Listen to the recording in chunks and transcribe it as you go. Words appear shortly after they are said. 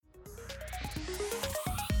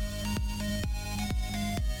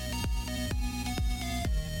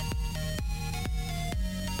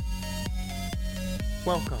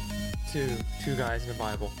Welcome to Two Guys in the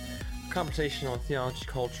Bible, a conversation on theology,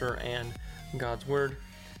 culture, and God's Word.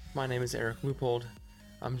 My name is Eric Leupold.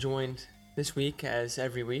 I'm joined this week, as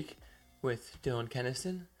every week, with Dylan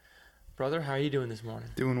Keniston. Brother, how are you doing this morning?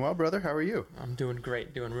 Doing well, brother. How are you? I'm doing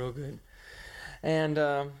great, doing real good. And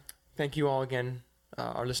thank you all again,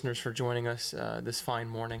 our listeners, for joining us this fine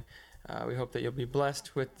morning. We hope that you'll be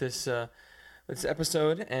blessed with this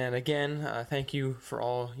episode. And again, thank you for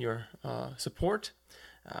all your support.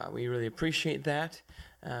 We really appreciate that.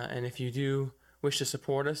 And if you do wish to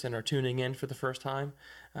support us and are tuning in for the first time,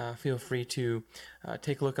 feel free to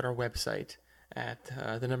take a look at our website at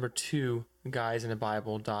the number 2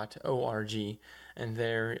 guysinthebible.org, and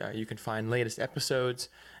there you can find latest episodes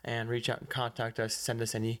and reach out and contact us, send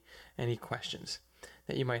us any questions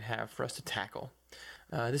that you might have for us to tackle.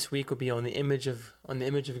 This week will be on the image of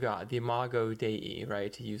God, the Imago Dei,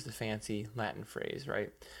 right, to use the fancy Latin phrase,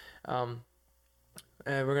 right?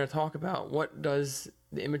 We're going to talk about what does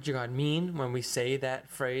the image of God mean when we say that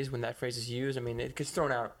phrase, when that phrase is used. I mean, it gets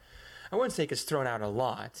thrown out. I wouldn't say it gets thrown out a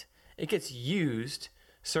lot. It gets used,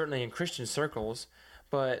 certainly in Christian circles,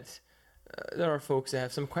 but there are folks that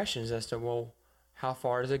have some questions as to, well, how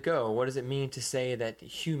far does it go? What does it mean to say that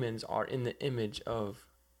humans are in the image of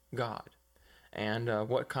God? And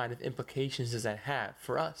what kind of implications does that have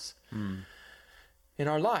for us in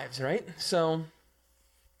our lives, right? So,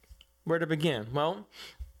 where to begin? Well,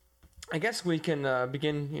 I guess we can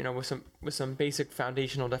begin, with some basic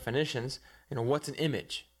foundational definitions. What's an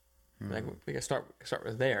image? Like, we can start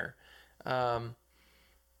with there. It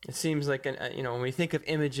seems like when we think of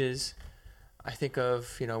images, I think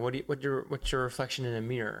of what's your reflection in a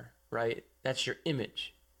mirror, right? That's your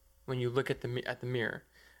image when you look at the mirror.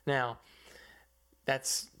 Now,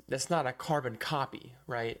 that's not a carbon copy,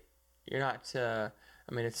 right? You're not.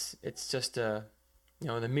 It's just the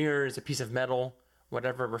mirror is a piece of metal,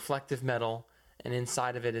 whatever, reflective metal, and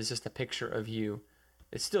inside of it is just a picture of you.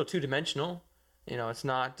 It's still two-dimensional. It's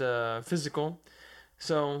not physical.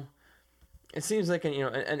 So it seems like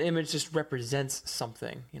an image just represents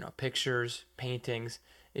something. Pictures, paintings.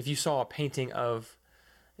 If you saw a painting of,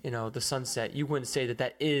 the sunset, you wouldn't say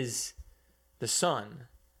that is the sun,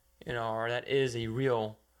 or that is a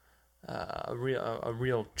real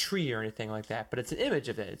tree or anything like that. But it's an image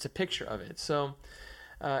of it. It's a picture of it. So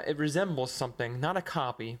it resembles something, not a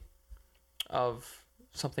copy of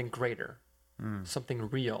something greater,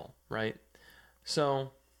 something real, right?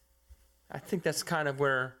 So I think that's kind of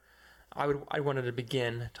where I wanted to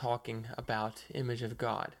begin talking about image of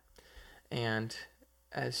God. And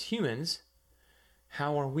as humans,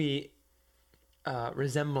 how are we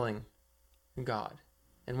resembling God?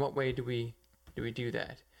 In what way do we do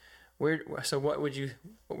that? So what would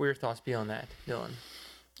your thoughts be on that, Dylan?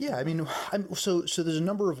 Yeah, so there's a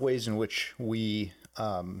number of ways in which in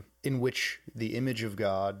which the image of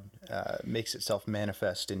God makes itself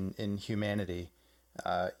manifest in humanity,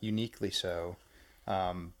 uniquely so.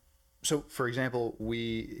 So, for example,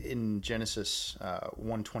 in Genesis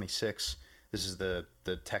 1:26, this is the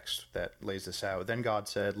text that lays this out. Then God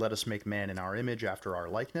said, "Let us make man in our image, after our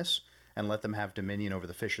likeness, and let them have dominion over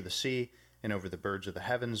the fish of the sea, and over the birds of the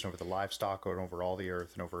heavens, and over the livestock, and over all the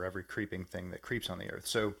earth, and over every creeping thing that creeps on the earth."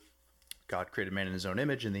 So God created man in his own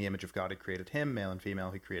image. In the image of God he created him, male and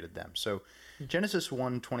female he created them. So Genesis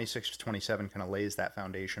 1:26-27 kind of lays that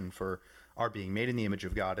foundation for our being made in the image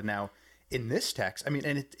of God. And now in this text, and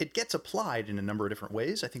it gets applied in a number of different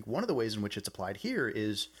ways. I think one of the ways in which it's applied here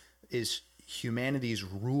is humanity's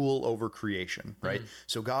rule over creation, right?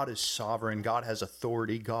 So God is sovereign, God has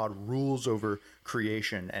authority, God rules over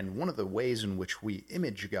creation, and one of the ways in which we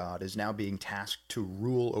image God is now being tasked to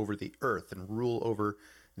rule over the earth and rule over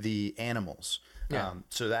the animals. Yeah.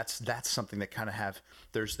 So that's something that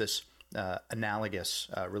there's this analogous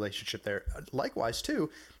relationship there. Likewise,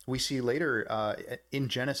 too, we see later in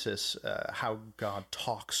Genesis how God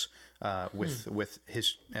talks with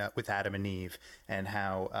Adam and Eve, and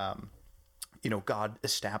how God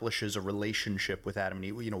establishes a relationship with Adam and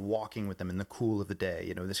Eve, walking with them in the cool of the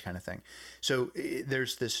day, this kind of thing. So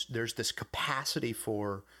there's this capacity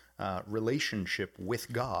for relationship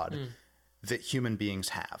with God that human beings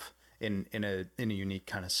have in a unique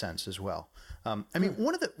kind of sense as well.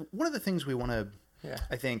 One of the things we want to,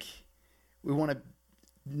 I think, we want to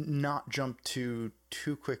not jump to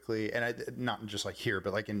too quickly, and not just like here,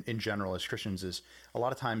 but like in general as Christians, is a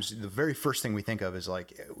lot of times the very first thing we think of is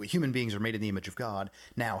like, human beings are made in the image of God.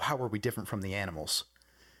 Now, how are we different from the animals?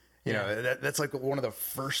 That's like one of the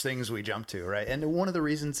first things we jump to, right? And one of the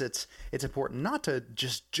reasons it's important not to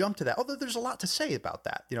just jump to that, although there's a lot to say about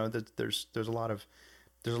that. There's a lot.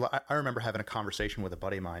 I remember having a conversation with a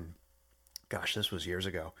buddy of mine gosh, this was years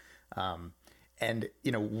ago. And,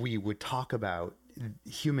 you know, we would talk about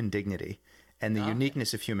human dignity and the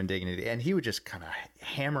uniqueness of human dignity. And he would just kind of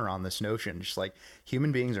hammer on this notion, just like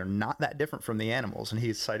human beings are not that different from the animals. And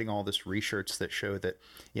he's citing all this research that show that,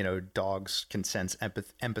 you know, dogs can sense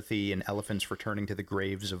empathy and elephants returning to the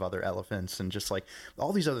graves of other elephants. And just like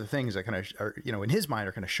all these other things that kind of are, you know, in his mind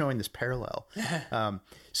are kind of showing this parallel.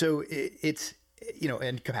 So it's, you know,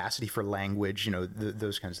 and capacity for language, you know,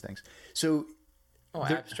 those kinds of things. So,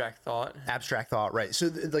 abstract thought. Abstract thought, right. So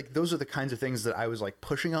like those are the kinds of things that I was like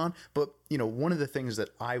pushing on. But, you know, one of the things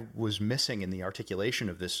that I was missing in the articulation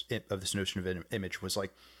of this notion of image was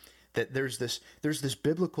like that there's this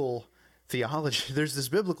biblical theology, there's this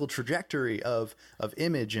biblical trajectory of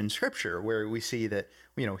image in Scripture where we see that,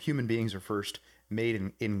 you know, human beings are first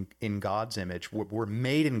made in God's image. We're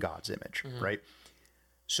made in God's image, right?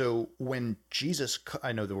 So when Jesus,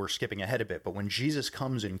 I know that we're skipping ahead a bit, but when Jesus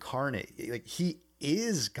comes incarnate, like he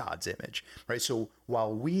is God's image, right? So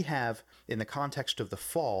while we have, in the context of the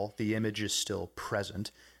fall, the image is still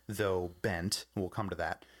present, though bent. We'll come to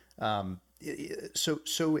that.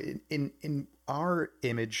 So in our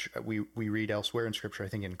image, we read elsewhere in Scripture, I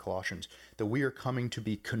think in Colossians, that we are coming to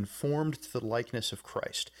be conformed to the likeness of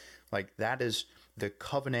Christ. Like that is the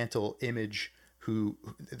covenantal image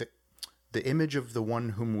the image of the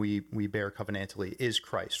one whom we bear covenantally is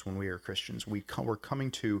Christ when we are Christians. We're coming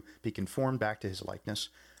to be conformed back to his likeness,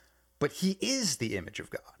 but he is the image of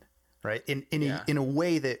God, right? In a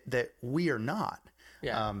way that we are not.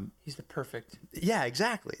 Yeah, he's the perfect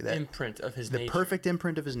exactly. imprint of his nature. The perfect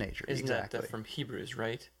imprint of his nature. Isn't exactly. that from Hebrews,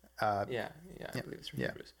 right? I believe it's from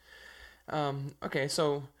Hebrews. Okay,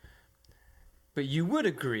 so, but you would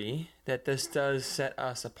agree that this does set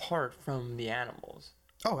us apart from the animals.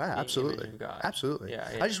 Oh, yeah, absolutely. Absolutely. Yeah.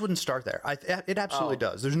 I just wouldn't start there. It absolutely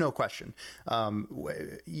does. There's no question. Even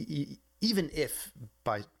if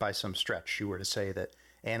by some stretch you were to say that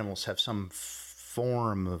animals have some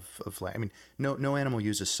form of I mean, no animal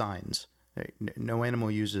uses signs. Right? No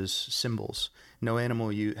animal uses symbols. No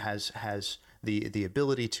animal has the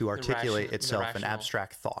ability to articulate itself in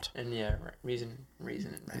abstract thought. And reason.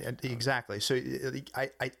 Exactly. So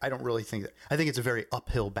I don't really think that. I think it's a very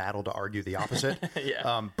uphill battle to argue the opposite.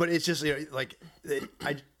 But it's just, you know, like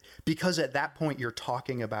because at that point you're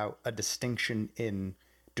talking about a distinction in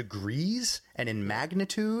degrees and in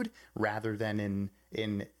magnitude rather than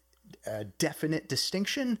in a definite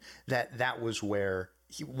distinction. That was where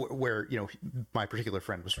you know my particular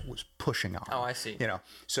friend was pushing on. Oh, I see. You know,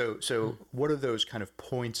 so what are those kind of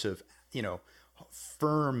points of, you know,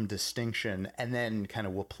 firm distinction, and then kind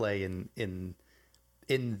of will play in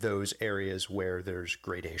those areas where there's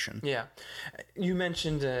gradation. Yeah, you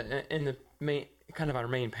mentioned in the main kind of our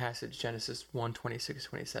main passage, Genesis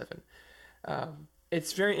 1:26-27.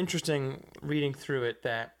 It's very interesting reading through it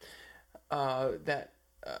that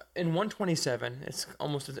in 127,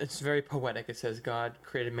 it's very poetic. It says God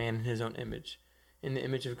created man in his own image. In the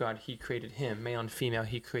image of God, he created him. Male and female,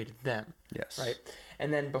 he created them. Yes. Right?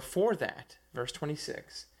 And then before that, verse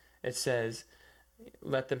 26, it says,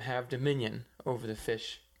 let them have dominion over the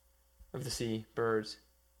fish of the sea, birds,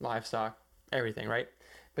 livestock, everything, right?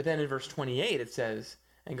 But then in verse 28, it says,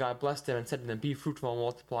 and God blessed them and said to them, be fruitful and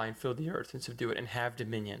multiply and fill the earth and subdue it and have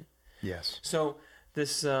dominion. Yes. So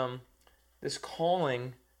this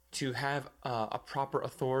calling to have a proper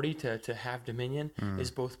authority to have dominion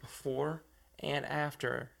is both before and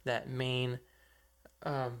after that main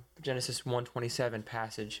Genesis 1:27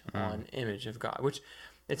 passage on image of God, which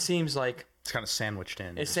it seems like it's kind of sandwiched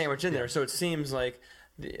in. It's sandwiched in there. So it seems like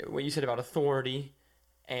what you said about authority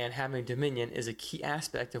and having dominion is a key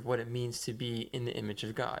aspect of what it means to be in the image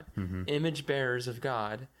of God. Mm-hmm. Image bearers of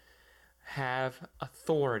God have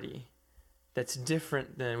authority that's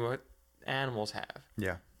different than what animals have.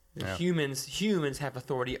 Yeah. Humans have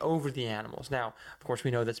authority over the animals. Now, of course,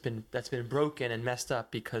 we know that's been broken and messed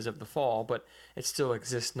up because of the fall, but it still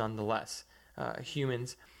exists nonetheless.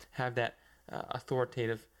 Humans have that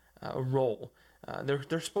authoritative role.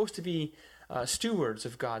 They're supposed to be stewards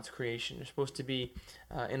of God's creation. They're supposed to be,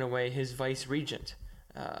 in a way, his vice regent,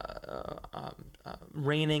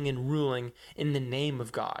 reigning and ruling in the name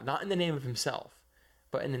of God, not in the name of himself,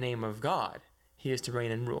 but in the name of God. He is to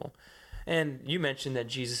reign and rule. And you mentioned that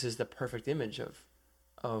Jesus is the perfect image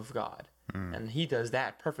of God, and he does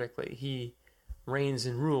that perfectly. He reigns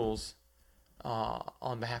and rules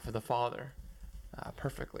on behalf of the Father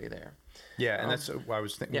perfectly there. Yeah, and that's what I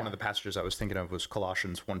was thinking. One of the passages I was thinking of was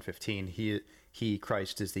Colossians 1:15. He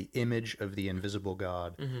Christ is the image of the invisible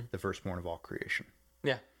God, the firstborn of all creation.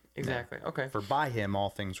 Yeah, exactly. Yeah. Okay. For by him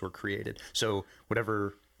all things were created. So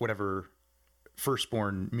whatever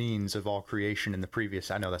firstborn means of all creation in the previous,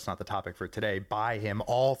 I know that's not the topic for today, by him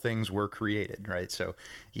all things were created, right? So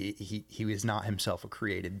he was not himself a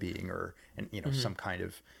created being or some kind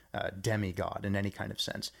of demigod in any kind of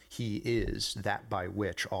sense. He is that by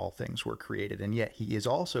which all things were created, and yet he is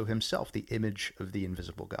also himself the image of the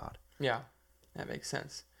invisible God. Yeah, that makes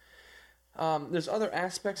sense. There's other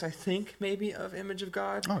aspects, I think, maybe of image of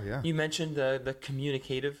God. Oh, yeah. You mentioned the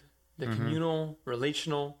communicative, the communal,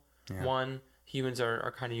 relational one. Humans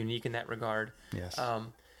are kind of unique in that regard. Yes.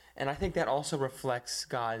 And I think that also reflects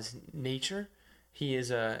God's nature. He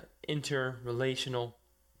is a interrelational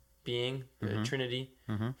being, the Trinity,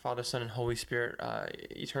 Father, Son, and Holy Spirit,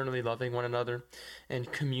 eternally loving one another and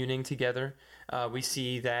communing together. We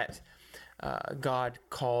see that God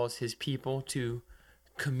calls his people to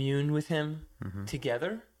commune with him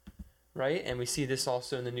together, right? And we see this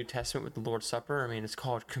also in the New Testament with the Lord's Supper. I mean, it's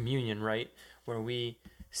called communion, right? Where we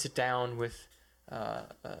sit down with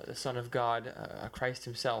the Son of God, Christ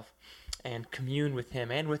himself, and commune with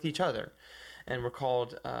him and with each other. And we're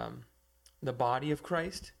called the body of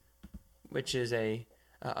Christ, which is a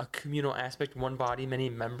communal aspect, one body, many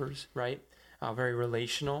members, right? Very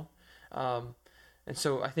relational. And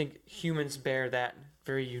so I think humans bear that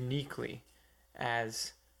very uniquely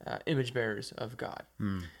as image bearers of God.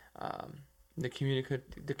 So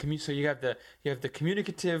you have the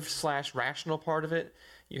communicative / rational part of it.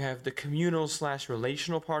 You have the communal /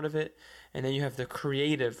 relational part of it, and then you have the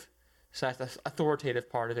creative / authoritative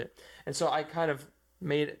part of it. And so I kind of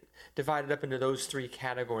divided up into those three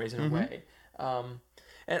categories in a way.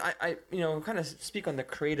 And I kind of speak on the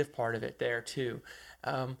creative part of it there too.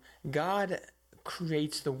 God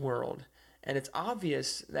creates the world, and it's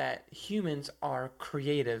obvious that humans are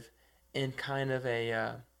creative in kind of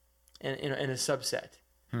a in a subset.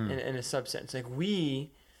 In a subset, it's like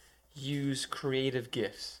we use creative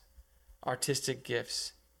gifts, artistic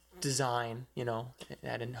gifts, design.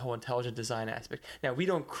 That whole intelligent design aspect. Now we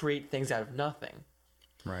don't create things out of nothing.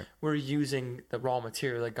 Right. We're using the raw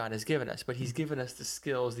material that God has given us, but he's given us the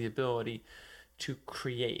skills, the ability to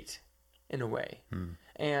create in a way.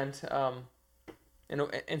 And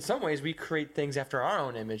in some ways, we create things after our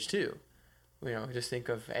own image too. Just think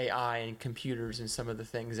of AI and computers and some of the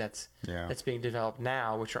things that's being developed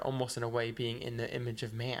now, which are almost in a way being in the image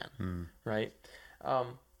of man, right?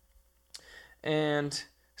 And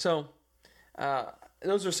so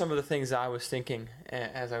those are some of the things that I was thinking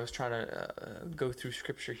as I was trying to go through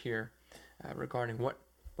Scripture here regarding what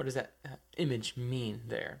does that image mean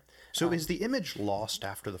there. So is the image lost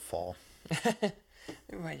after the fall?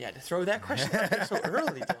 Well, yeah, to throw that question out there so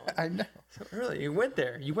early, Dylan. I know. So early. You went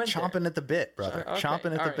there. Chomping at the bit, brother. Okay,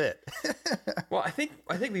 Chomping at the bit. Well, I think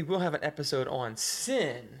we will have an episode on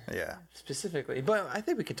sin. Yeah. Specifically. But I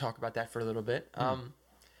think we can talk about that for a little bit.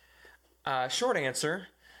 Short answer,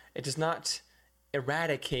 it does not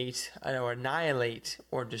eradicate or annihilate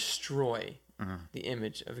or destroy the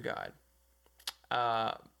image of God.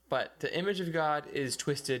 But the image of God is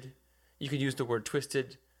twisted. You could use the word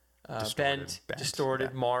twisted, bent,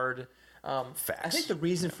 distorted, marred. I think the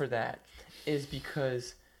reason for that is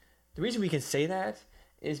because the reason we can say that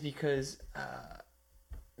is because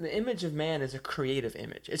the image of man is a creative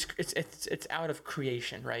image. It's out of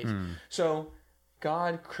creation, right? So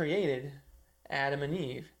God created Adam and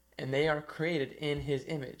Eve, and they are created in his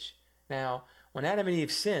image. Now, when Adam and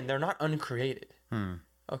Eve sin, they're not uncreated.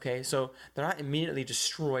 Okay, so they're not immediately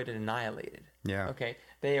destroyed and annihilated. Yeah. Okay,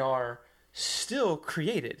 they are still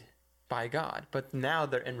created by God, but now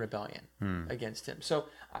they're in rebellion against him. So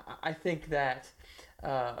I think that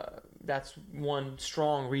that's one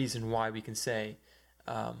strong reason why we can say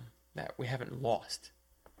that we haven't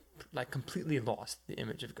completely lost the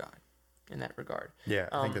image of God in that regard. Yeah,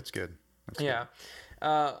 I think that's good. Good.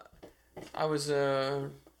 I was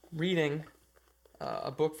reading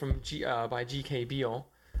a book from by G.K. Beale,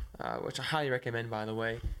 which I highly recommend, by the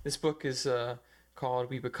way. This book is called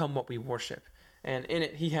We Become What We Worship. And in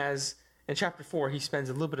it, in chapter 4, he spends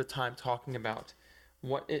a little bit of time talking about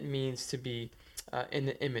what it means to be in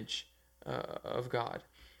the image of God.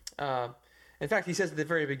 In fact, he says at the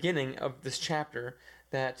very beginning of this chapter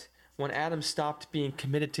that when Adam stopped being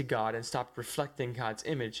committed to God and stopped reflecting God's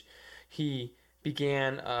image, he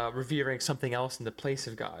began revering something else in the place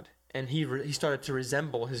of God. And he started to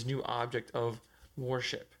resemble his new object of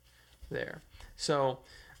worship there. So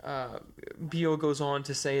Beale goes on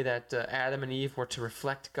to say that Adam and Eve were to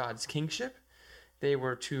reflect God's kingship. They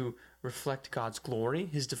were to reflect God's glory,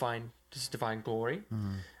 his divine glory.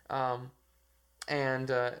 And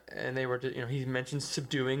they were to, he mentions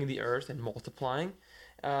subduing the earth and multiplying.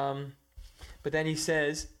 But then he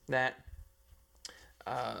says that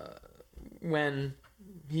when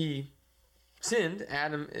he sinned,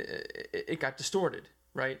 Adam, it got distorted,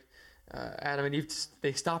 right? Adam and Eve,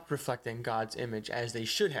 they stopped reflecting God's image as they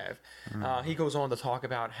should have. He goes on to talk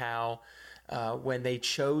about how when they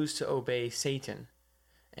chose to obey Satan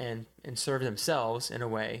and serve themselves in a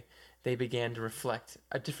way, they began to reflect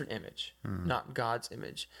a different image, not God's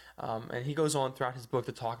image. And he goes on throughout his book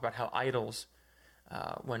to talk about how idols,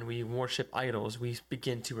 when we worship idols, we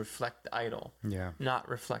begin to reflect the idol, not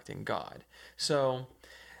reflecting God. So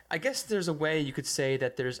I guess there's a way you could say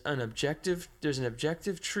that there's an objective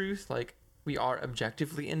truth, like we are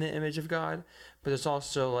objectively in the image of God, but there's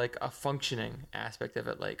also like a functioning aspect of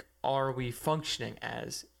it, like are we functioning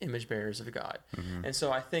as image bearers of God? And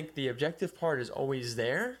so I think the objective part is always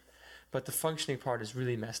there, but the functioning part is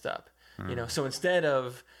really messed up. You know, so instead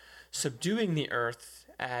of subduing the earth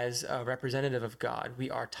as a representative of God,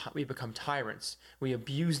 we become tyrants. We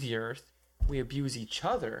abuse the earth, we abuse each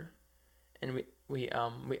other, and we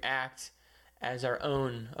act as our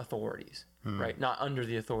own authorities, right? Not under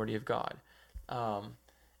the authority of God. And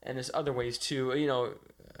there's other ways too, you know,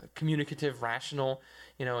 communicative, rational,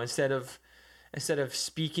 you know, instead of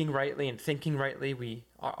speaking rightly and thinking rightly,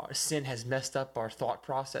 our sin has messed up our thought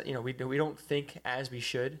process. You know, we don't think as we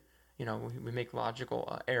should. You know, we make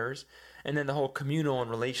logical errors. And then the whole communal and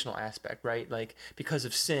relational aspect, right? Like because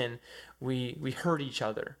of sin, we hurt each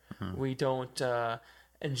other. We don't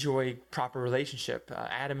enjoy proper relationship.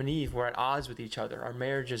 Adam and Eve were at odds with each other. Our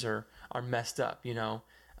marriages are messed up, you know,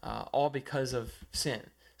 all because of sin.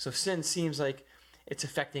 So sin seems like it's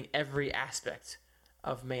affecting every aspect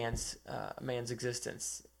of man's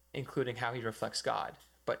existence, including how he reflects God,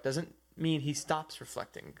 but doesn't mean he stops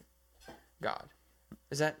reflecting God.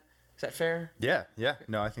 Is that fair? Yeah.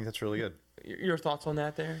 No, I think that's really good. Your thoughts on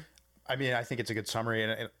that there? I mean, I think it's a good summary,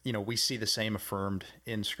 and you know, we see the same affirmed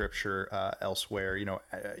in Scripture elsewhere. You know,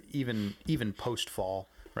 even post fall,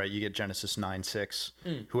 right? You get Genesis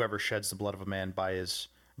 9:6. Whoever sheds the blood of a man,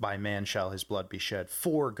 by man shall his blood be shed.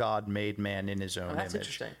 For God made man in his own that's image.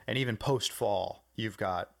 Interesting. And even post fall, you've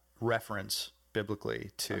got reference biblically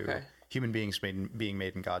to human beings being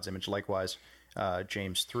made in God's image. Likewise,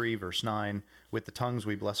 James 3 verse 9. With the tongues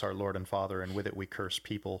we bless our Lord and Father, and with it we curse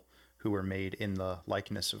people who were made in the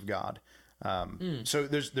likeness of God. So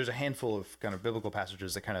there's a handful of kind of biblical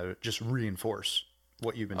passages that kind of just reinforce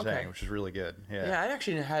what you've been saying, which is really good. Yeah, I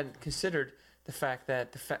actually hadn't considered the fact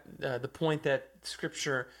that the point that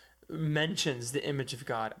Scripture mentions the image of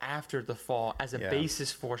God after the fall as a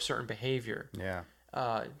basis for certain behavior.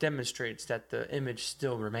 Demonstrates that the image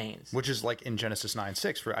still remains. Which is like in Genesis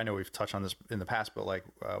 9:6. I know we've touched on this in the past, but like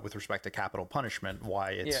with respect to capital punishment,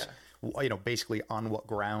 why it's you know, basically on what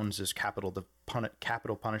grounds is capital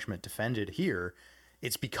punishment defended here?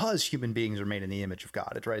 It's because human beings are made in the image of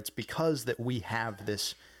God. It's right. It's because that we have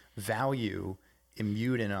this value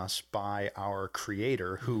imbued in us by our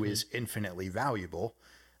Creator, who is infinitely valuable,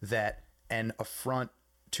 that an affront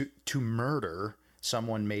to murder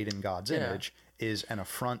someone made in God's image is an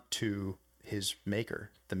affront to his maker,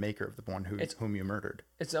 the maker of the one whom you murdered.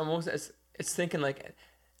 It's almost it's thinking like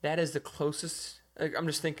that is the closest. Like, I'm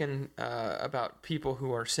just thinking about people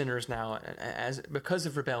who are sinners now as because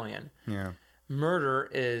of rebellion. Murder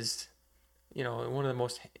is, you know, one of the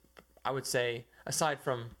most, I would say, aside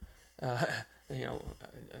from you know,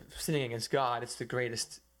 sinning against God, it's the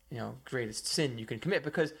greatest sin you can commit,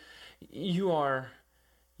 because you are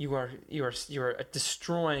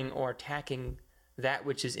destroying or attacking that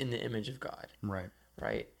which is in the image of God.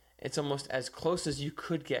 Right. It's almost as close as you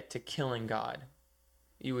could get to killing God.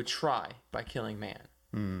 You would try by killing man.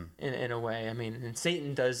 In a way. I mean, and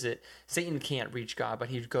Satan does it. Satan can't reach God, but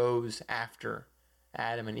he goes after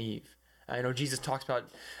Adam and Eve. I know Jesus talks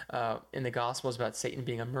about in the Gospels about Satan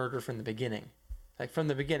being a murderer from the beginning. Like from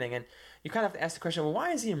the beginning. And you kind of have to ask the question, well,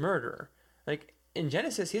 why is he a murderer? Like in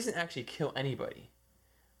Genesis, he doesn't actually kill anybody.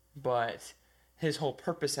 But his whole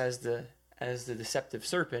purpose as the deceptive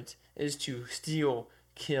serpent is to steal,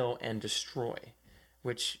 kill, and destroy,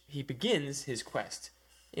 which he begins his quest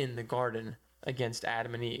in the garden against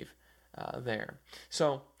Adam and Eve there.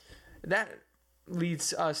 So that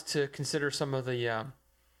leads us to consider some of the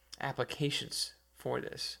applications for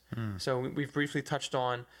this. So we've briefly touched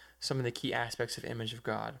on some of the key aspects of image of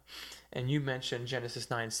God. And you mentioned Genesis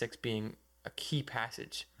 9:6 being a key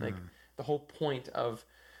passage. Like the whole point of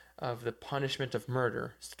the punishment of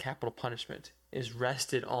murder, capital punishment, is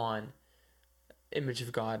rested on image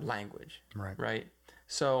of God language. Right?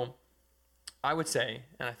 So I would say,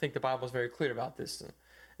 and I think the Bible is very clear about this,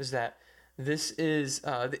 is that this is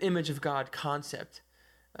the image of God concept.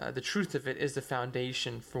 The truth of it is the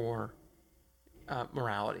foundation for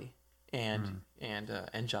morality and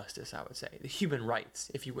justice. I would say the human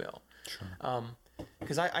rights, if you will. Sure.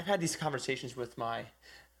 Because I've had these conversations with my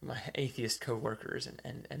atheist coworkers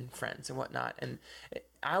and friends and whatnot, and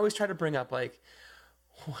I always try to bring up like,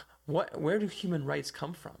 where do human rights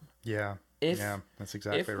come from? Yeah. That's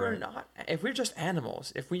exactly right. If we're just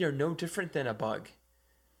animals, if we are no different than a bug,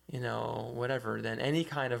 whatever, than any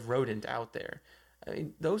kind of rodent out there, I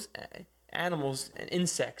mean, those animals and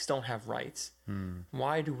insects don't have rights.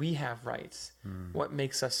 Why do we have rights? What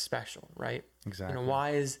makes us special, right? Exactly.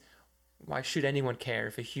 Why should anyone care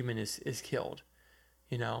if a human is killed?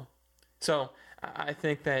 So I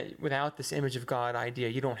think that without this image of God idea,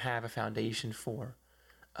 you don't have a foundation for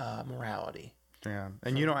morality. Yeah.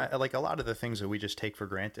 And like a lot of the things that we just take for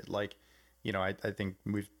granted, like, I think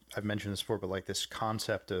I've mentioned this before, but like this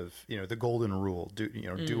concept of, the golden rule,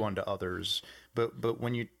 do unto others. But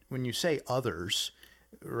when you say others,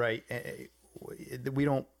 right, we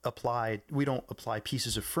don't apply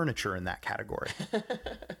pieces of furniture in that category,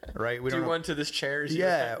 right? We do unto this chair.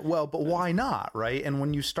 Yeah. Well, but why not? Right. And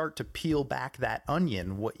when you start to peel back that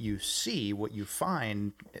onion, what you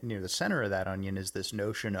find near the center of that onion is this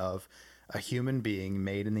notion of a human being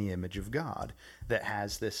made in the image of God that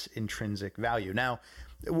has this intrinsic value. Now,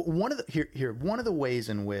 one of the ways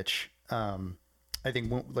in which I think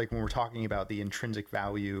when we're talking about the intrinsic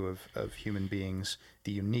value of human beings,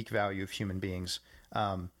 the unique value of human beings,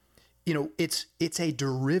 it's a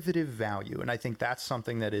derivative value, and I think that's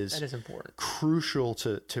something that is important, crucial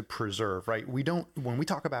to preserve. Right? When we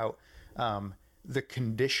talk about the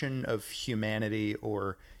condition of humanity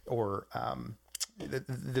or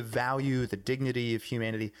the value, the dignity of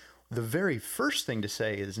humanity, the very first thing to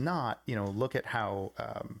say is not, look at how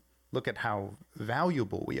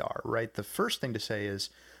valuable we are, right? The first thing to say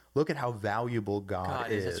is, look at how valuable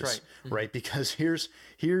God is. That's right. Right? Because here's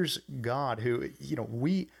God who,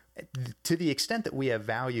 to the extent that we have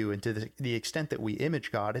value and to the extent that we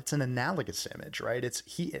image God, it's an analogous image, right?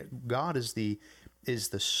 God is the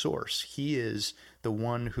source. He is the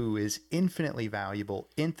one who is infinitely valuable,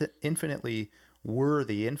 infinitely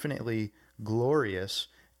worthy, infinitely glorious,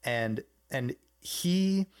 and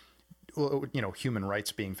he, human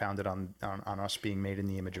rights being founded on us being made in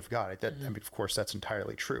the image of God. I mean, of course, that's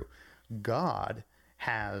entirely true. God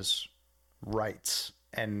has rights,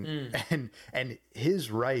 and his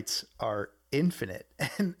rights are infinite,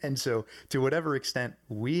 and so to whatever extent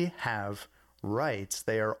we have rights,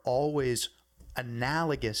 they are always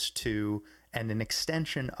analogous to and an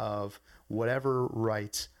extension of whatever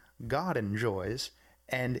rights God enjoys,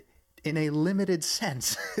 and in a limited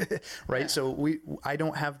sense, right? Yeah. So I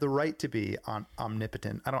don't have the right to be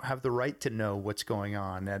omnipotent. I don't have the right to know what's going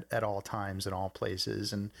on at all times in all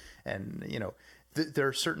places, and there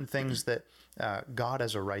are certain things that God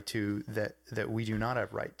has a right to that we do not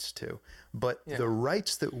have rights to. But the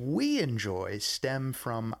rights that we enjoy stem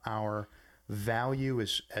from our value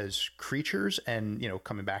as creatures, and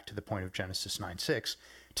coming back to the point of Genesis 9:6,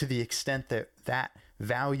 to the extent that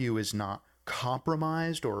value is not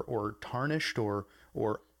compromised or tarnished or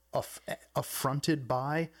affronted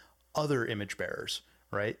by other image bearers,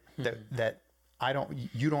 right? That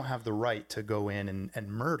you don't have the right to go in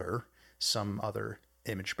and murder some other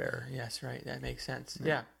image bearer. Yes, right. That makes sense.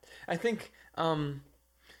 Yeah. I think the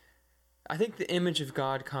image of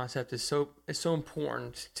God concept is so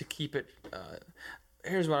important to keep it.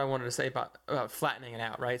 Here's what I wanted to say about flattening it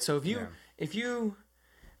out, right? So if you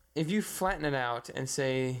flatten it out and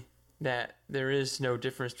say that there is no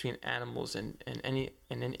difference between animals and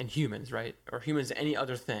humans, right? Or humans, any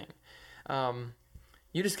other thing,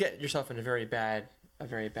 you just get yourself in a very bad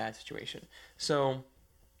situation. So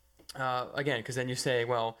again, because then you say,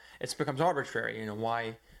 well, it becomes arbitrary.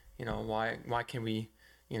 Why can we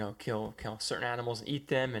kill certain animals and eat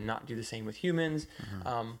them and not do the same with humans?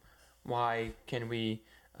 Mm-hmm. Why can we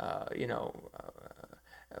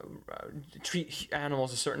treat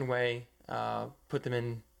animals a certain way, put them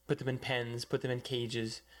in pens, put them in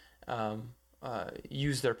cages,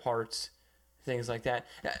 use their parts, things like that.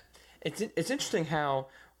 It's interesting how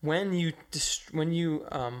when you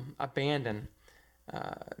abandon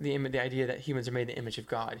the idea that humans are made in the image of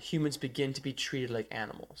God, humans begin to be treated like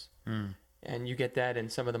animals, and you get that in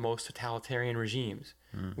some of the most totalitarian regimes,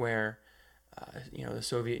 where the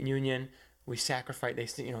Soviet Union. They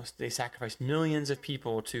sacrificed millions of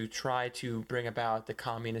people to try to bring about the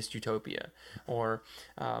communist utopia, or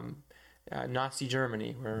Nazi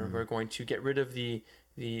Germany, where we're going to get rid of the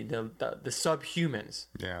subhumans.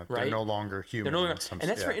 Yeah, right? They're no longer human. And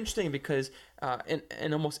that's very interesting because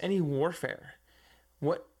in almost any warfare,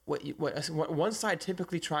 what what one side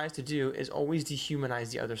typically tries to do is always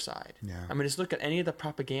dehumanize the other side. Yeah. I mean, just look at any of the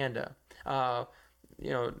propaganda.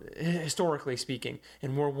 Historically speaking,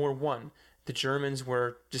 in World War I, the Germans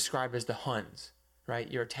were described as the Huns,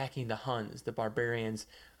 right? You're attacking the Huns, the barbarians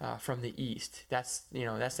from the East. That's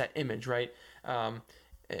that image, right?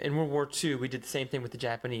 In World War II, we did the same thing with the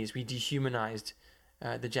Japanese. We dehumanized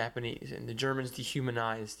the Japanese, and the Germans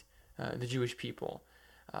dehumanized the Jewish people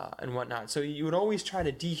and whatnot. So you would always try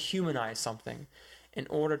to dehumanize something in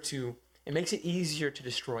order to, it makes it easier to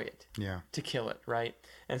destroy it, to kill it, right?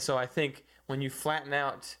 And so I think when you flatten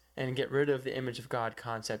out and get rid of the image of God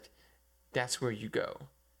concept, that's where you go.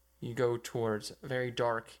 You go towards a very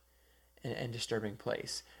dark and disturbing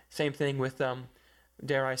place. Same thing with,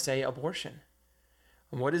 dare I say, abortion.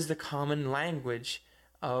 What is the common language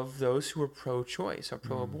of those who are pro-choice or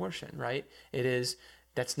pro-abortion, right? It is,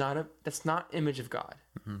 that's not image of God.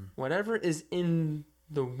 Mm-hmm. Whatever is in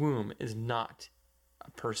the womb is not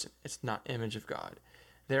a person. It's not image of God.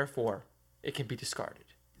 Therefore, it can be discarded.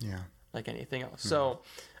 Yeah. Like anything else. Mm-hmm. So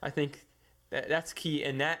I think that's key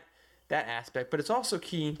in that aspect, but it's also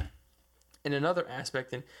key in another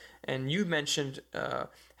aspect. And you mentioned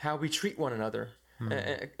how we treat one another.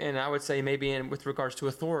 And I would say maybe with regards to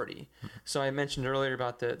authority. So I mentioned earlier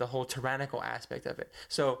about the whole tyrannical aspect of it.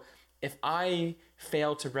 So if I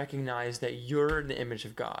fail to recognize that you're in the image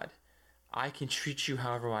of God, I can treat you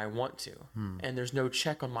however I want to. And there's no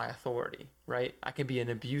check on my authority, right? I can be an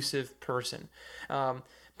abusive person.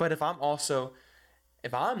 But if I'm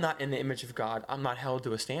not in the image of God, I'm not held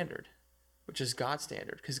to a standard, which is God's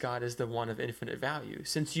standard, because God is the one of infinite value.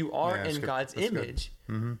 Since you are in God's image,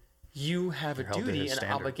 you have a duty and an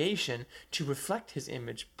obligation to reflect his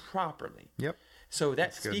image properly. Yep. So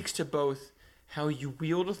that speaks to both how you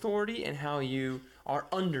wield authority and how you are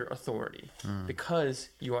under authority, because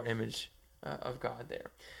you are image of God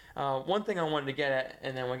there. One thing I wanted to get at,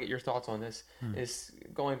 and I want to get your thoughts on this, is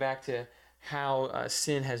going back to how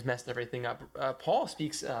sin has messed everything up. Paul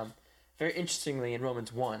speaks very interestingly in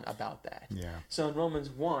Romans 1 about that. Yeah. So in Romans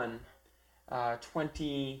 1,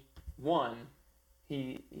 21,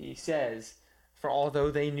 he says, for although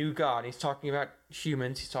they knew God, he's talking about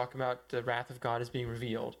humans, he's talking about the wrath of God is being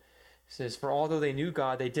revealed. He says, for although they knew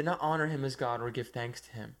God, they did not honor him as God or give thanks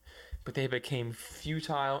to him, but they became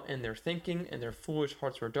futile in their thinking, and their foolish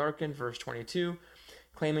hearts were darkened. Verse 22,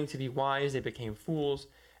 claiming to be wise, they became fools,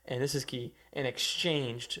 and this is key, and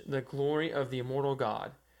exchanged the glory of the immortal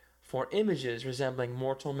God for images resembling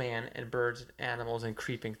mortal man and birds and animals and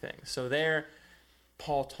creeping things. So there,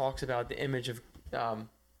 Paul talks about the image of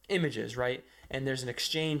images, right? And there's an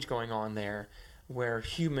exchange going on there where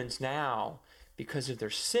humans now, because of their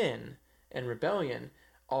sin and rebellion,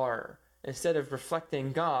 are, instead of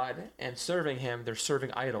reflecting God and serving him, they're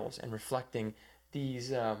serving idols and reflecting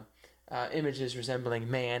these images resembling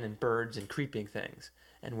man and birds and creeping things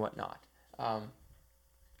and whatnot.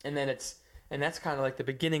 And that's kind of like the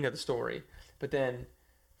beginning of the story. But then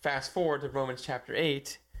fast forward to Romans chapter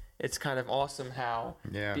 8, it's kind of awesome how,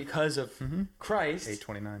 because of Christ,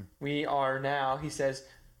 8:29, we are now, he says,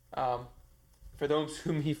 for those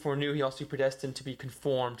whom he foreknew, he also predestined to be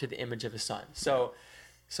conformed to the image of his son. So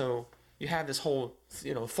you have this whole,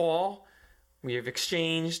 fall. We have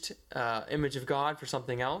exchanged image of God for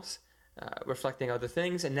something else, reflecting other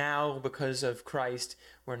things. And now, because of Christ,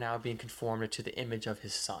 we're now being conformed to the image of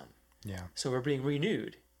his son. Yeah. So we're being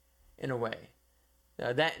renewed in a way.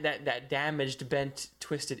 That damaged, bent,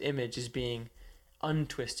 twisted image is being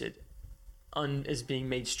untwisted, is being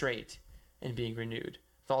made straight and being renewed.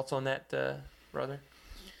 Thoughts on that, brother?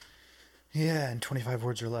 Yeah, in 25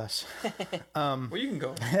 words or less. Well, you can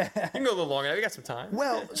go. You can go a little longer. We got some time.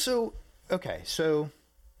 Well, so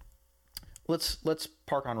let's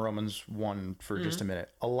park on Romans 1 for just a minute.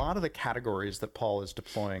 A lot of the categories that Paul is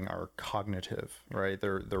deploying are cognitive, right?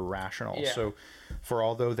 They're rational. Yeah. So, for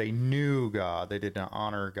although they knew God, they did not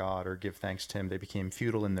honor God or give thanks to him. They became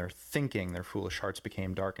futile in their thinking. Their foolish hearts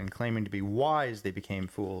became dark, and claiming to be wise, they became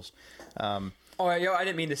fools. I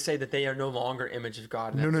didn't mean to say that they are no longer image of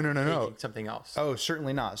God. No. Something else. Oh,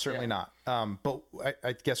 certainly not. Not. But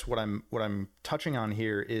I guess what I'm touching on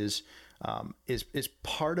here is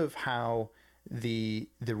part of how the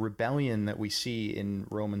rebellion that we see in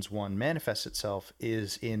Romans 1 manifests itself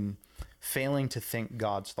is in failing to think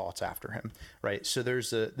God's thoughts after him, right? So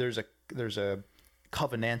there's a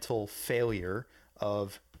covenantal failure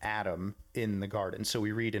of Adam in the garden. So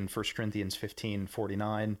we read in 1 Corinthians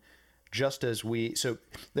 15:49, just as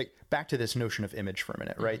back to this notion of image for a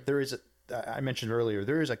minute, right? There is I mentioned earlier,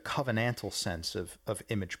 there is a covenantal sense of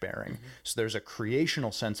image bearing. So there's a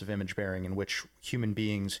creational sense of image bearing in which human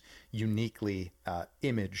beings uniquely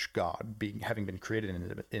image God, having been created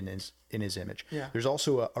in his image. Yeah. There's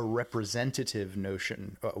also a representative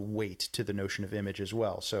notion, weight to the notion of image as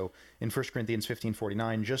well. So in 1 Corinthians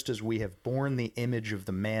 15:49, just as we have borne the image of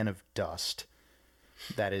the man of dust,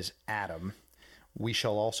 that is Adam, we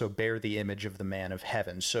shall also bear the image of the man of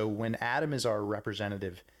heaven. So when Adam is our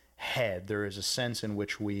representative head, there is a sense in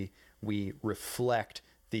which we reflect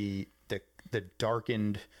the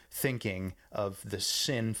darkened thinking of the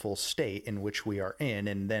sinful state in which we are in.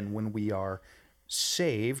 And then when we are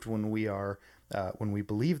saved, when we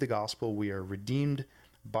believe the gospel, we are redeemed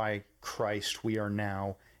by Christ. We are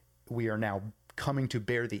now coming to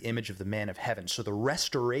bear the image of the man of heaven. So the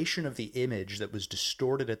restoration of the image that was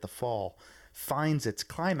distorted at the fall finds its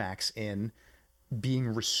climax in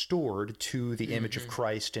being restored to the image of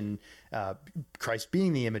Christ, and Christ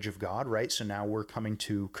being the image of God, right? So now we're coming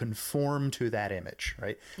to conform to that image,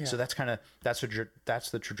 right? Yeah. So that's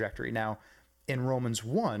the trajectory. Now, in Romans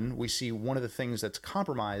 1, we see one of the things that's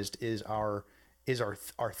compromised is our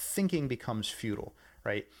thinking becomes futile,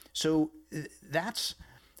 right? So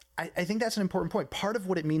I think that's an important point. Part of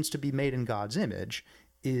what it means to be made in God's image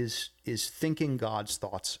is thinking God's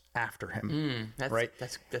thoughts after him, right?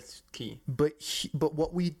 That's key. But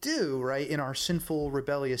what we do, right, in our sinful,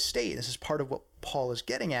 rebellious state, this is part of what Paul is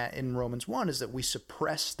getting at in Romans 1, is that we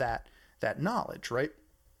suppress that knowledge, right?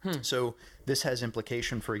 So this has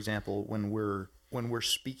implication, for example, when we're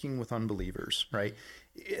speaking with unbelievers, right?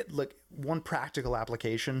 Look, one practical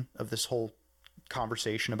application of this whole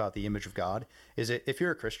conversation about the image of God is that if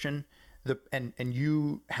you're a Christian, and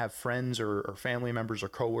you have friends or family members or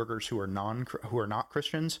coworkers who are not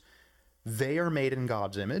Christians, they are made in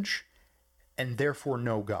God's image, and therefore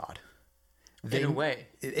know God. In a way,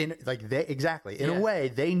 in a way,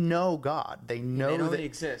 they know God. They know that he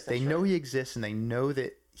exists. They know he exists, and they know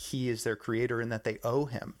that he is their creator and that they owe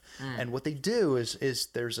him. And what they do is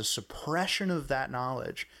there's a suppression of that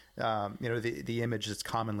knowledge. The image that's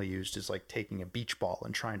commonly used is like taking a beach ball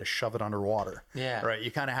and trying to shove it underwater. Yeah. Right.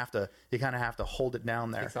 You kind of have to hold it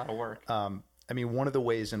down there. It's not a work. One of the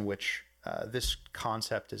ways in which this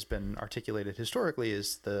concept has been articulated historically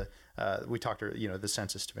is we talked, the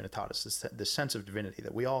sensus divinitatis, the sense of divinity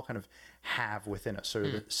that we all kind of have within us, or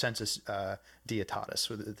the sensus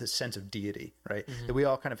dietatis, or the sense of deity, right? That we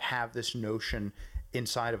all kind of have this notion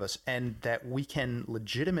inside of us, and that we can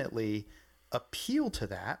legitimately appeal to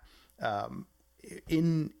that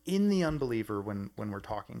in the unbeliever when we're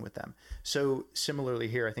talking with them. So similarly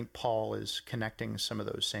here, I think Paul is connecting some of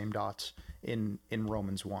those same dots in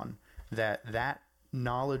Romans 1, that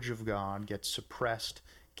knowledge of God gets suppressed,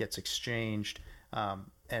 gets exchanged,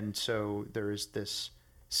 and so there is this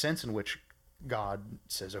sense in which God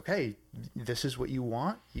says, okay, this is what you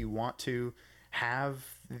want. You want to have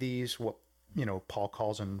these, what Paul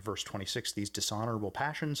calls in verse 26, these dishonorable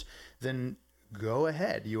passions, then go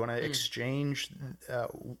ahead. You want to exchange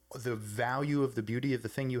the value of the beauty of the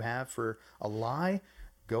thing you have for a lie?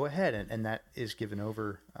 Go ahead. And that is given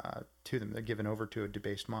over to them. They're given over to a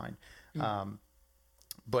debased mind.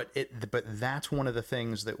 But that's one of the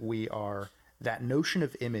things that that notion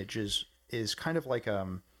of image is kind of like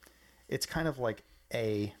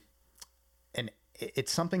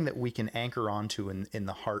it's something that we can anchor onto in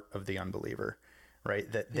the heart of the unbeliever, right?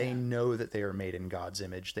 That they know that they are made in God's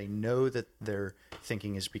image. They know that their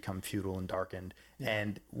thinking has become futile and darkened,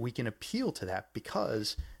 and we can appeal to that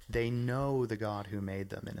because they know the God who made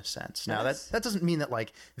them, in a sense. Now that doesn't mean that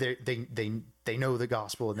like they know the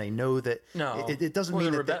gospel and they know that. No, it doesn't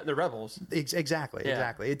mean that they're rebels. Exactly.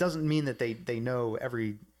 It doesn't mean that they know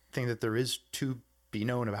everything that there is to be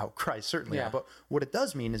known about Christ, certainly. Yeah. But what it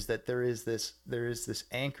does mean is that there is this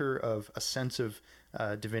anchor of a sense of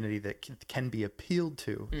divinity that can be appealed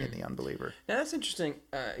to in the unbeliever. Now that's interesting.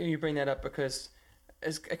 You bring that up because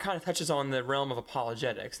it kind of touches on the realm of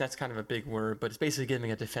apologetics. That's kind of a big word, but it's basically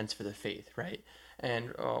giving a defense for the faith, right?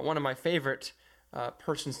 And one of my favorite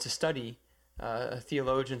persons to study,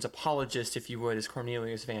 theologians, apologist, if you would, is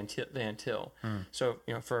Cornelius Van Til. So,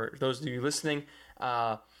 for those of you listening,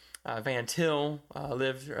 Van Til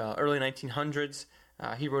lived early 1900s.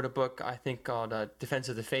 He wrote a book, I think, called Defense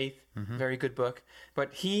of the Faith. Very good book.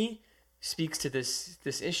 But he speaks to this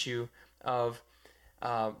issue of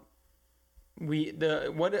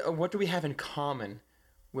what do we have in common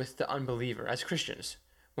with the unbeliever as Christians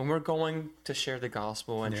when we're going to share the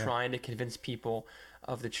gospel and trying to convince people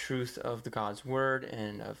of the truth of the God's word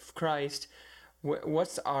and of Christ.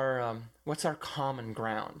 What's our common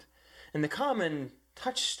ground? And the common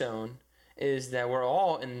touchstone is that we're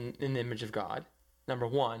all in the image of God, number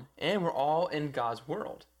one, and we're all in God's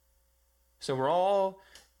world. So we're all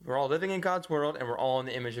living in God's world, and we're all in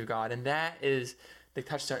the image of God, and that is the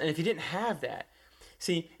touchstone. And if you didn't have that,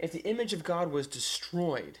 see, if the image of God was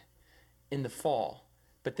destroyed in the fall,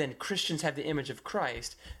 but then Christians have the image of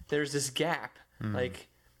Christ, there's this gap. Like,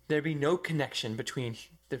 there'd be no connection between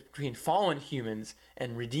fallen humans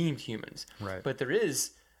and redeemed humans. Right. But there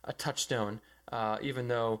is a touchstone, even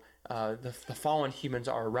though the fallen humans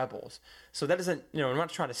are rebels. So that doesn't, I'm not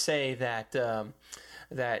trying to say that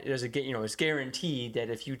that there's it's guaranteed that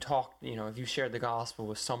if you talk, if you share the gospel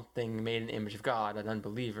with something made in the image of God, an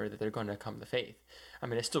unbeliever, that they're going to come to faith. I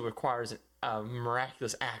mean, it still requires a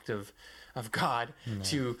miraculous act of God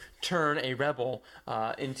to turn a rebel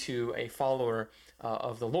into a follower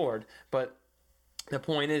of the Lord. But the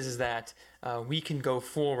point is that we can go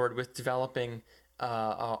forward with developing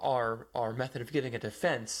our method of giving a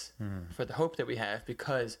defense for the hope that we have,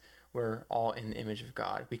 because we're all in the image of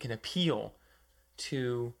God. We can appeal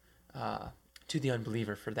to the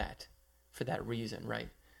unbeliever for that reason, right?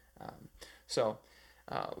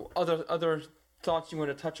 Other thoughts you want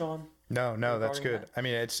to touch on? No, that's good. I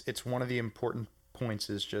mean, it's one of the important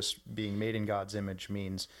points is just being made in God's image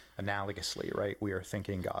means analogously, right? We are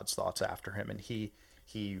thinking God's thoughts after him, and he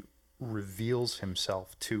reveals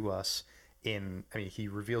himself to us he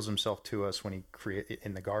reveals himself to us when he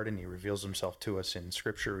in the garden. He reveals himself to us in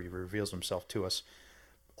Scripture. He reveals himself to us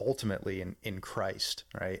ultimately in Christ,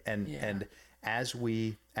 right? And as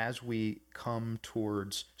we come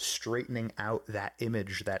towards straightening out that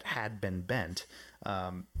image that had been bent,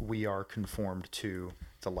 we are conformed to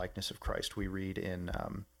the likeness of Christ. We read in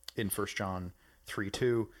 1 John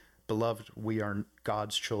 3:2, "Beloved, we are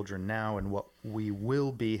God's children now, and what we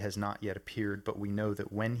will be has not yet appeared, but we know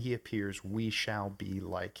that when he appears, we shall be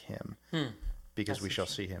like him, because we shall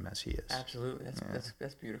see him as he is." Absolutely,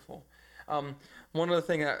 that's beautiful. One other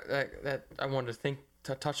thing that I wanted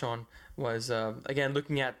to touch on was again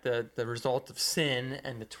looking at the result of sin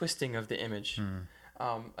and the twisting of the image.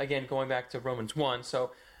 Again, going back to Romans 1.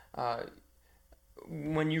 So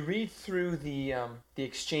when you read through the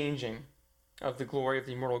exchanging of the glory of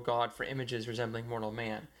the immortal God for images resembling mortal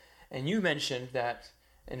man, and you mentioned that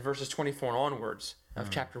in verses 24 and onwards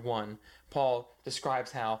of chapter 1, Paul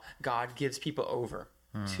describes how God gives people over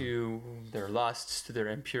to their lusts, to their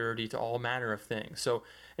impurity, to all manner of things. So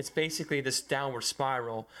it's basically this downward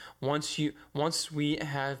spiral. Once we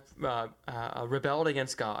have rebelled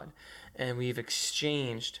against God, and we've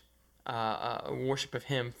exchanged worship of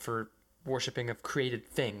him for worshiping of created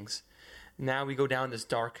things, now we go down this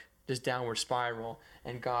downward spiral,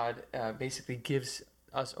 and God basically gives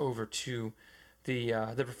us over to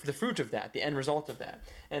the fruit of that, the end result of that.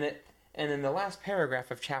 And in the last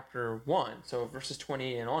paragraph of chapter 1, so verses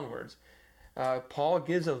 20 and onwards, Paul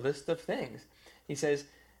gives a list of things. He says,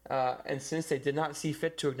 and since they did not see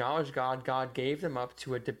fit to acknowledge God, God gave them up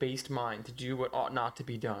to a debased mind to do what ought not to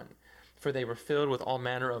be done. For they were filled with all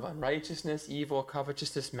manner of unrighteousness, evil,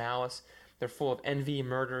 covetousness, malice. They're full of envy,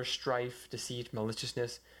 murder, strife, deceit,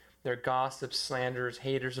 maliciousness. They're gossips, slanderers,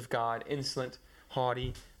 haters of God, insolent,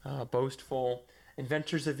 haughty, boastful,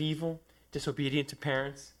 inventors of evil, disobedient to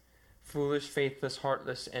parents, foolish, faithless,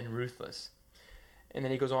 heartless, and ruthless. And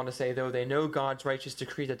then he goes on to say, though they know God's righteous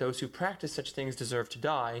decree that those who practice such things deserve to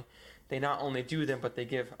die, they not only do them, but they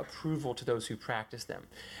give approval to those who practice them.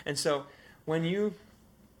 And so when you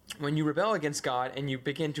rebel against God and you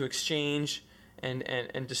begin to exchange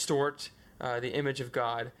and distort the image of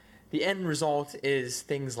God, the end result is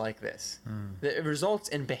things like this. It results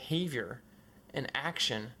in behavior and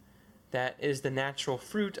action that is the natural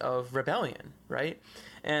fruit of rebellion, right?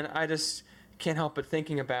 And I just can't help but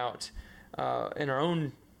thinking about in our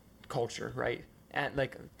own culture, right?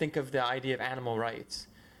 Think of the idea of animal rights.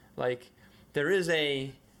 Like, there is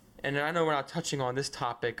and I know we're not touching on this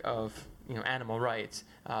topic of animal rights.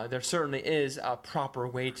 There certainly is a proper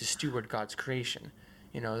way to steward God's creation.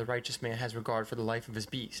 The righteous man has regard for the life of his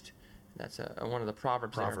beast. That's one of the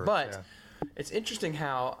proverbs there. But it's interesting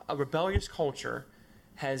how a rebellious culture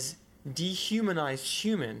has dehumanized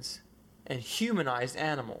humans and humanized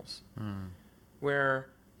animals, where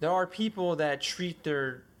there are people that treat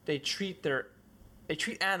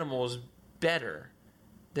animals better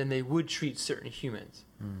than they would treat certain humans,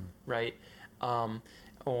 right?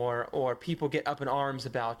 Or people get up in arms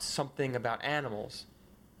about something about animals,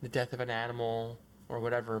 the death of an animal or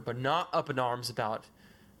whatever, but not up in arms about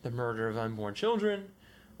the murder of unborn children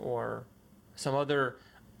or some other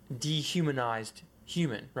dehumanized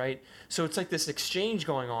human, right? So it's like this exchange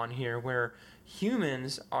going on here where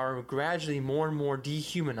humans are gradually more and more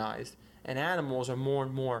dehumanized and animals are more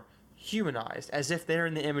and more humanized, as if they're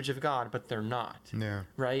in the image of God, but they're not. Yeah.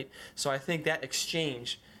 Right? So I think that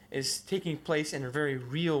exchange is taking place in a very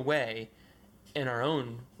real way in our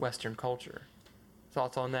own Western culture.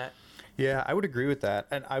 Thoughts on that? Yeah, I would agree with that.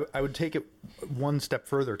 And I would take it one step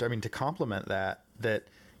further. To complement that,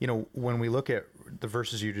 when we look at the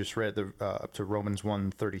verses you just read, up to Romans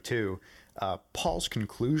 1:32, Paul's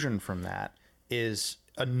conclusion from that is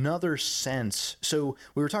another sense. So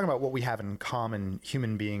we were talking about what we have in common,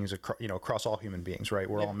 human beings, across all human beings, right?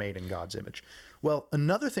 We're all made in God's image. Well,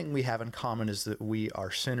 another thing we have in common is that we are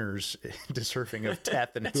sinners deserving of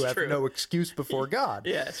death and who have no excuse before God.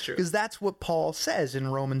 Yeah, that's true. Because that's what Paul says in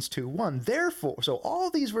Romans 2:1. Therefore, so all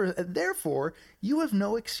these verses, therefore, you have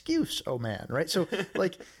no excuse, oh man, right? So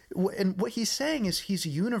and what he's saying is he's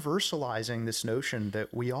universalizing this notion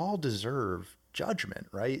that we all deserve judgment,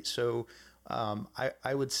 right? So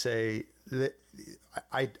I would say that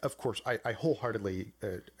I wholeheartedly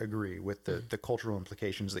agree with the cultural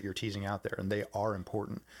implications that you're teasing out there, and they are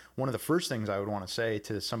important. One of the first things I would want to say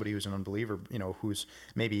to somebody who's an unbeliever, who's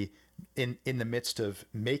maybe in the midst of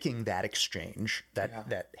making that exchange,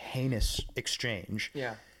 that heinous exchange,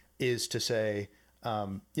 is to say,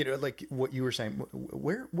 like what you were saying,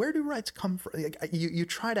 where do rights come from? You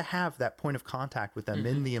try to have that point of contact with them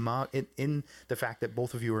in the fact that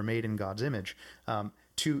both of you are made in God's image,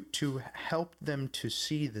 to help them to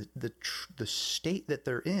see the state that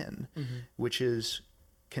they're in, which is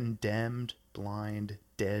condemned, blind,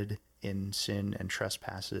 dead in sin and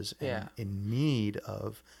trespasses, and in need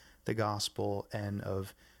of the gospel and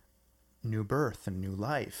of new birth and new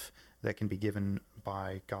life that can be given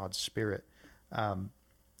by God's Spirit. And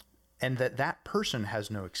that person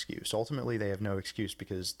has no excuse. Ultimately, they have no excuse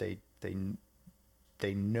because they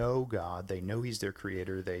know God, they know he's their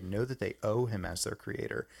creator, they know that they owe him as their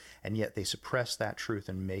creator, and yet they suppress that truth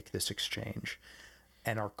and make this exchange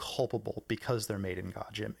and are culpable because they're made in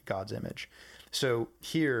God's image. So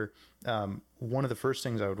here, one of the first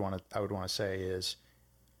things I would want to say is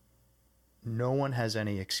no one has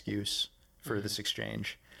any excuse for this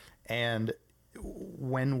exchange. And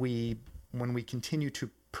when we continue to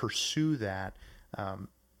pursue that,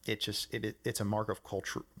 it's a mark of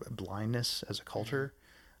culture blindness as a culture.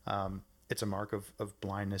 It's a mark of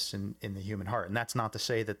blindness in the human heart. And that's not to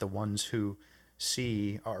say that the ones who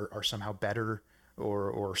see are somehow better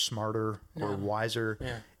or smarter or wiser.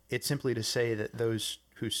 Yeah. It's simply to say that those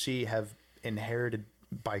who see have inherited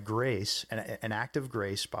by grace, an act of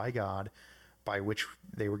grace by God, by which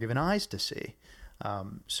they were given eyes to see.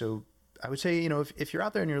 So I would say, if you're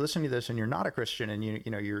out there and you're listening to this and you're not a Christian and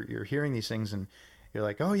you're hearing these things and you're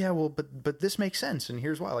like, oh yeah, well, but this makes sense and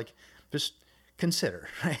here's why. Like, just consider,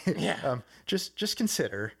 right? Yeah. Just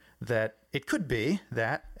consider that it could be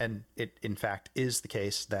that, and it in fact is the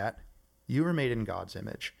case, that you were made in God's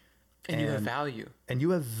image. And you have value. And you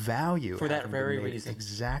have value. For that very reason.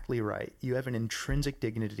 Exactly right. You have an intrinsic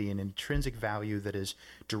dignity, an intrinsic value that is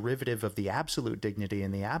derivative of the absolute dignity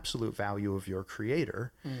and the absolute value of your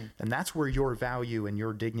Creator. And that's where your value and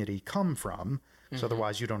your dignity come from. So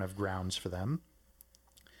otherwise you don't have grounds for them.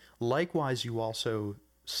 Likewise, you also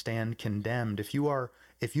stand condemned. If you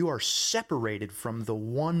are separated from the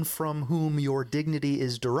one from whom your dignity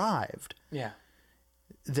is derived. Yeah.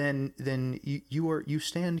 Then you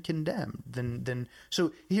stand condemned. Then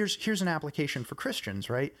so here's an application for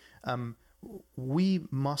Christians, right? We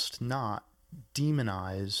must not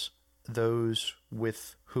demonize those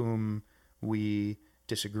with whom we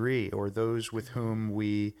disagree or those with whom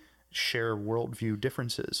we share worldview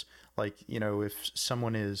differences. Like, if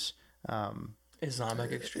someone is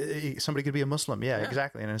Islamic extremist, somebody could be a Muslim, yeah,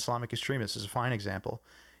 exactly, and an Islamic extremist is a fine example.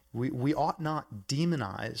 We ought not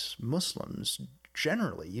demonize Muslims.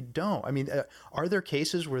 Generally, you don't. I mean, are there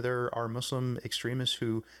cases where there are Muslim extremists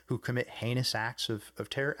who commit heinous acts of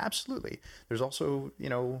terror? Absolutely. There's also,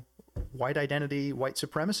 white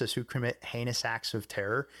supremacists who commit heinous acts of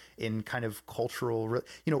terror in kind of cultural,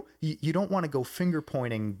 you don't want to go finger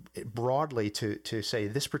pointing broadly to say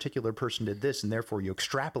this particular person did this and therefore you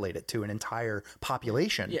extrapolate it to an entire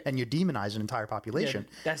population and you demonize an entire population.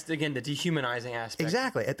 Yeah, that's, again, the dehumanizing aspect.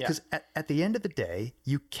 Exactly. Because at the end of the day,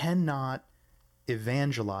 you cannot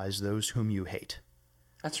evangelize those whom you hate.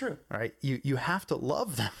 That's true. Right? You have to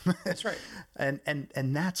love them. That's right. And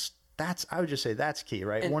that's I would just say that's key,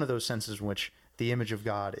 right? And one of those senses in which the image of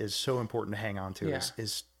God is so important to hang on to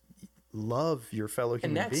is love your fellow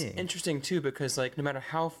human being. And that's interesting too, because no matter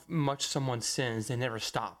how much someone sins, they never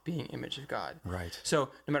stop being image of God. Right. So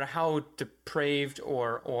no matter how depraved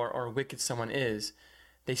or wicked someone is,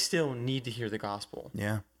 they still need to hear the gospel.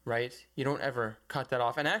 Yeah. right? You don't ever cut that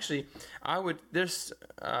off. And actually, I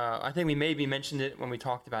think we maybe mentioned it when we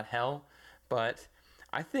talked about hell, but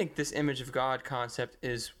I think this image of God concept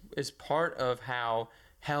is part of how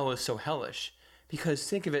hell is so hellish. Because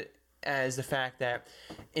think of it as the fact that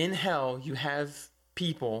in hell you have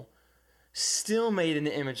people still made in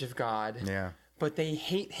the image of God, but they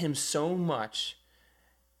hate him so much.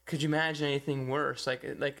 Could you imagine anything worse?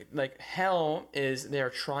 Like hell is, they are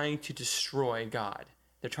trying to destroy God.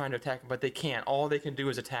 They're trying to attack him, but they can't. All they can do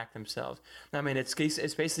is attack themselves. I mean, it's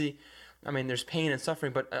basically, I mean, there's pain and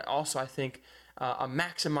suffering, but also I think a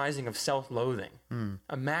maximizing of self-loathing,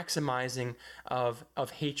 a maximizing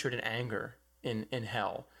of hatred and anger in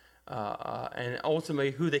hell. And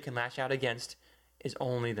ultimately, who they can lash out against is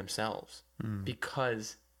only themselves,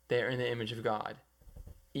 because they're in the image of God,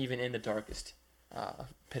 even in the darkest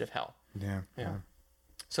pit of hell. Yeah.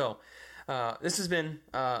 So this has been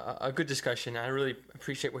a good discussion. I really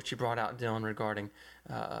appreciate what you brought out, Dylan, regarding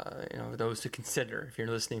those to consider. If you're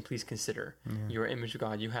listening, please consider your image of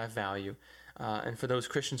God. You have value. And for those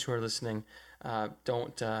Christians who are listening,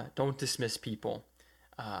 don't dismiss people.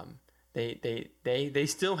 They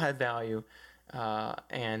still have value,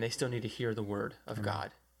 and they still need to hear the word of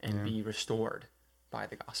God and be restored by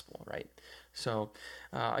the gospel, right? So,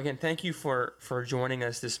 again, thank you for joining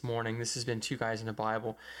us this morning. This has been Two Guys in the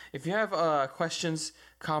Bible. If you have questions,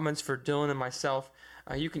 comments for Dylan and myself,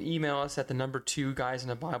 you can email us at the number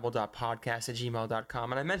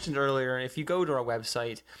 2guysinthebible.podcast@gmail.com. And I mentioned earlier, if you go to our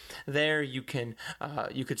website, there you could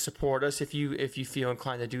support us if you feel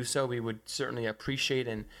inclined to do so. We would certainly appreciate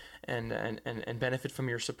and benefit from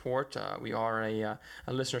your support. We are a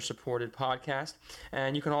listener-supported podcast,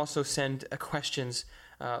 and you can also send questions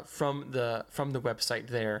from the website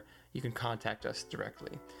there. You can contact us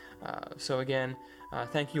directly. So again,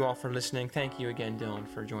 thank you all for listening. Thank you again, Dylan,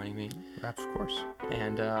 for joining me. Of course.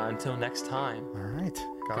 And until next time. All right.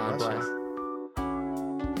 God bless.